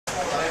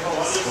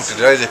Well,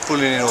 today they're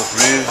pulling in off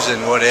roofs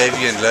and what have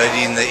you, and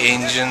loading the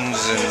engines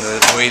and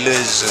the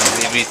boilers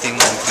and everything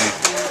onto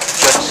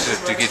trucks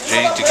to get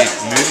ready to get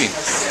moving.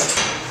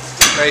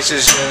 The place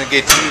is going to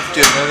get moved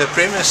to another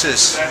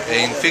premises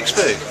in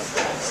Vicksburg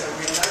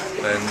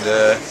and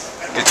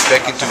gets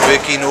back into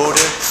working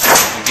order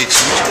and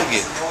gets used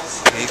again.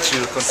 It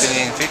will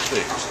continue in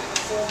Vicksburg.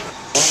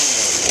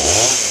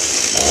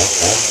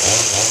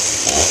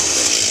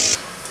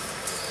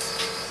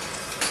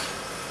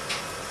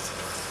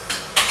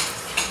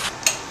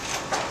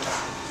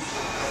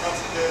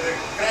 The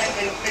crane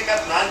can pick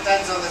up 9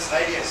 tons on this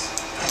radius.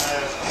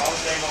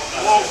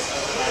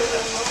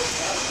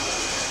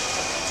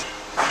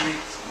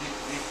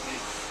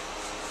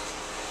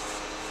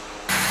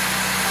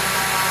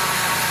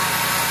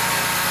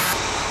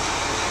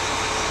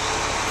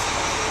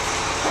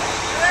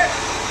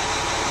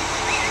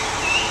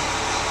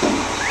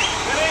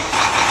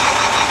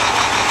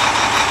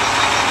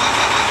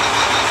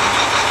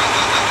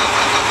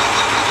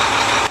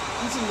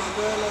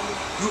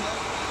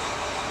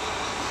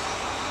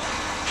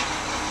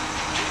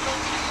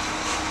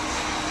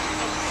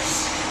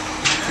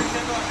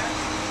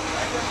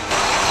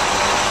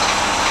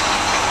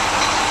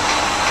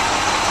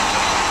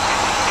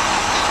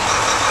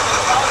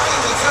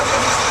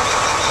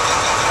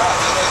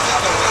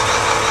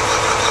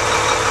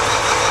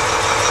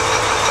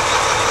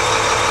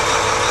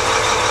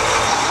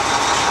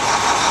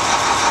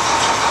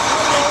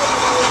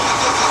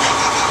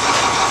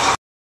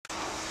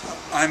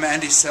 I'm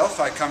Andy Self.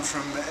 I come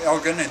from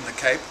Elgin in the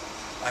Cape.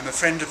 I'm a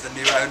friend of the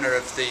new owner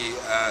of the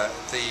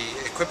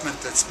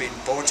equipment that's been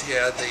bought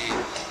here,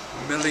 the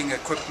milling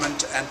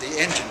equipment and the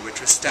engine,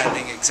 which was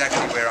standing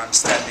exactly where I'm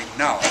standing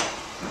now.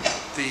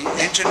 The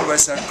engine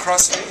was a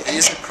Crossley,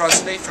 is a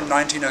Crossley from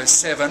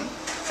 1907.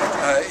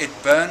 It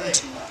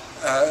burned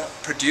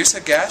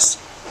producer gas,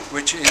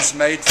 which is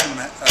made from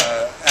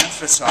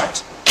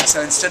anthracite.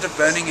 So instead of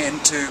burning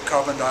into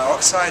carbon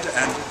dioxide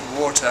and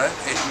water,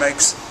 it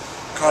makes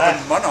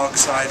carbon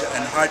monoxide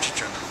and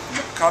hydrogen.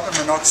 Carbon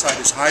monoxide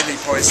is highly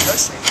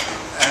poisonous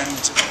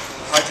and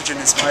hydrogen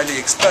is highly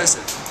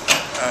explosive.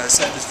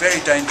 So it was very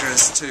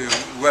dangerous to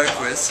work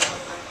with.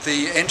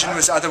 The engine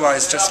was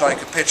otherwise just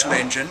like a petrol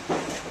engine,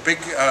 big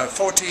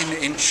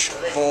 14-inch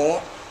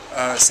bore,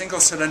 single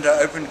cylinder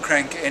open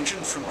crank engine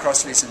from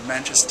Crossley's in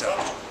Manchester.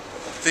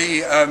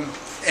 The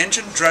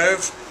engine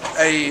drove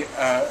a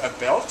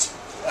belt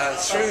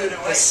through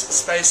this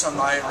space on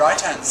my right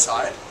hand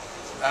side,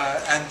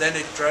 and then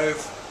it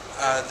drove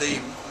the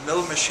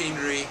mill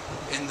machinery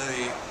in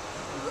the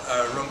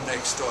room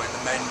next door, in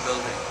the main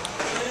building.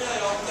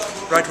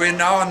 Right, we're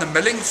now on the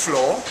milling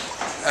floor.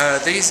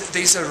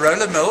 These are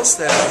roller mills.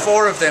 There are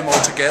 4 of them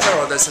altogether,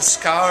 or there's a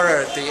scourer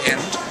at the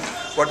end.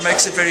 What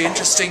makes it very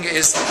interesting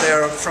is that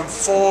they're from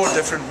 4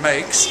 different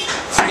makes,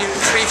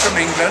 three from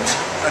England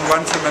and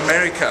 1 from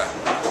America.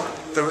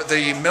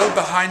 The mill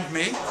behind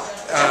me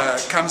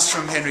comes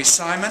from Henry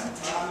Simon.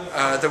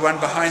 The one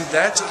behind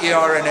that,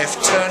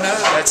 ER&F Turner,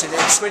 that's in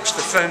Ipswich.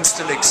 The firm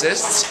still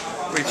exists.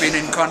 We've been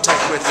in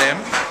contact with them.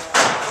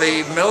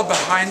 The mill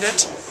behind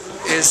it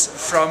is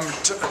from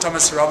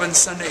Thomas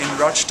Robinson in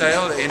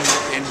Rochdale in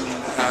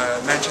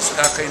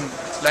Manchester, in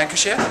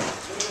Lancashire.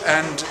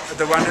 And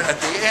the one at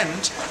the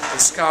end, the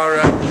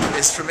scourer,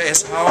 is from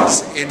S.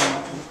 Howes in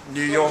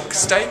New York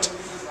State.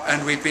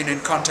 And we've been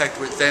in contact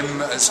with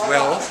them as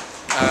well.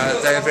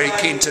 They are very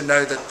keen to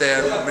know that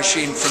their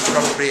machine from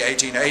probably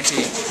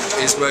 1880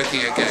 is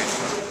working again.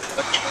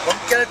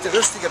 One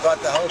characteristic about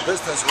the whole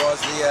business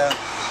was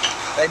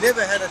they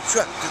never had a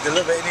truck to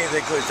deliver any of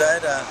their goods. They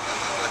had a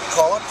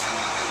cart,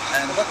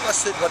 and what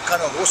kind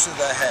of horses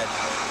they had.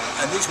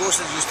 And these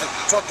horses used to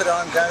trot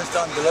around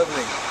Grahamstown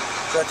delivering.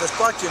 So it was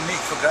quite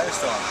unique for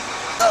Grahamstown.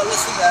 Oh,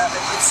 listen,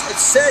 it's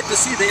sad to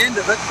see the end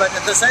of it, but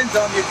at the same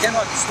time you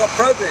cannot stop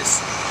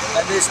progress.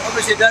 And there's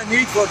obviously no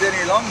need for it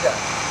any longer.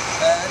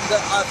 And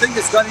I think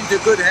it's gone into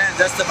good hands,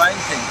 that's the main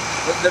thing.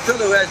 The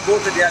fellow who has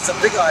bought it, he has some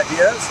big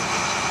ideas.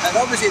 And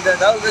obviously they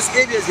know this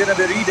area is going to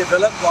be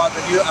redeveloped by the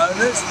new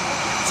owners.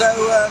 So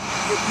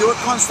you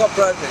can't stop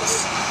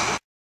progress.